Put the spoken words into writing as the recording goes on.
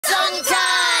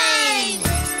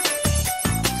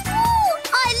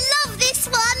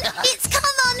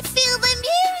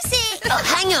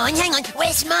hang on.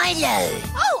 Where's Milo?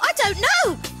 Oh, I don't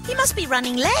know. He must be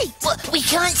running late. Well, we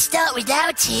can't start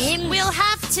without him. We'll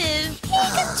have to. He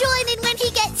can join in when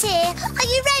he gets here. Are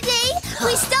you ready?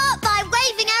 We start by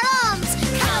waving our arms.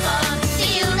 Come on,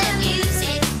 feel the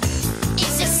music.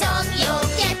 It's a song you'll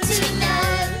get to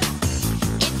know.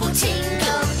 It will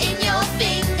tingle in your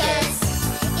fingers.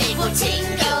 It will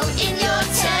tingle in your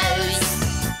toes.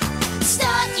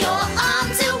 Start your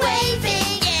arms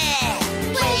a-waving. Yeah.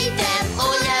 Wave them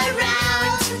all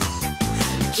around.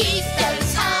 Keep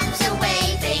those arms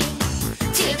a-waving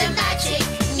to the magic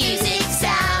music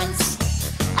sounds.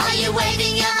 Are you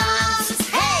waving your arms?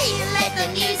 Hey, let the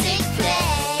music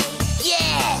play.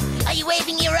 Yeah. Are you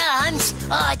waving your arms?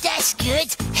 Oh, that's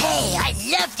good. Hey, I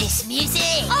love this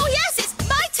music. Oh, yes, it's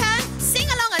my turn. Sing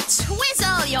along and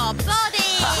twizzle your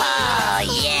body. Oh,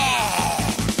 yeah.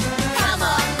 Come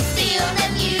on, feel the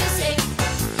music.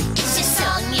 It's a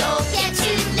song you'll get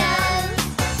to know.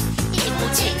 It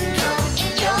will tingle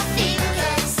in your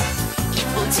fingers. It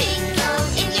will tingle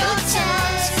in your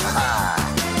toes.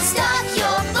 Start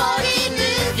your body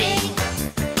moving.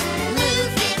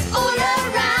 Move it all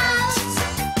around.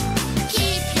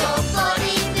 Keep your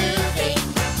body moving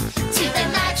to the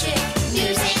magic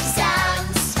music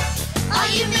sounds. Are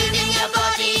you moving your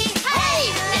body? Hey,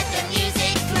 let the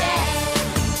music play.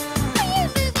 Are you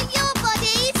moving your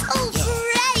bodies? Oh,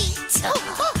 great!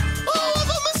 Oh,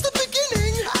 I missed the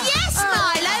beginning. Yes,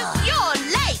 Milo, you're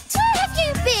late. Where have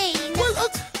you been? Well,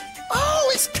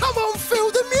 it's Come On, Feel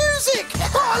the Music.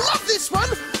 Oh, I love this one.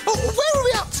 Oh, where are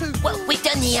we up to? Well, we've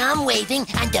done the arm waving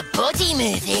and the body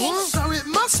moving. So it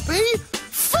must be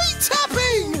feet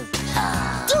tapping.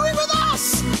 Do it with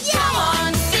us. Come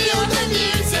on, feel the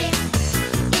music.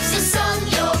 It's a song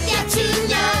you'll get to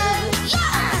know.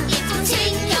 It will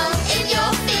tingle in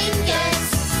your fingers.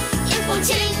 It will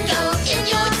tingle in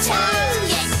your toes.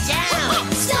 Get down.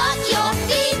 Start your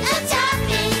feet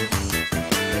a-tapping.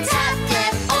 Tap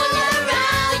them all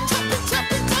around.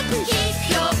 Keep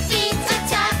your feet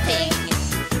a-tapping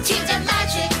to the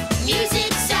magic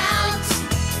music sounds.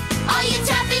 Are you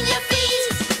tapping your feet?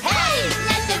 Hey,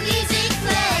 let the music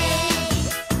play.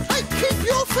 Hey, keep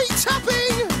your feet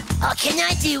tapping. Oh, can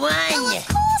I do one? Of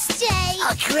course, Jay.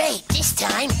 Oh, great. This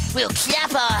time, we'll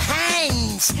clap our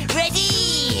hands. Ready?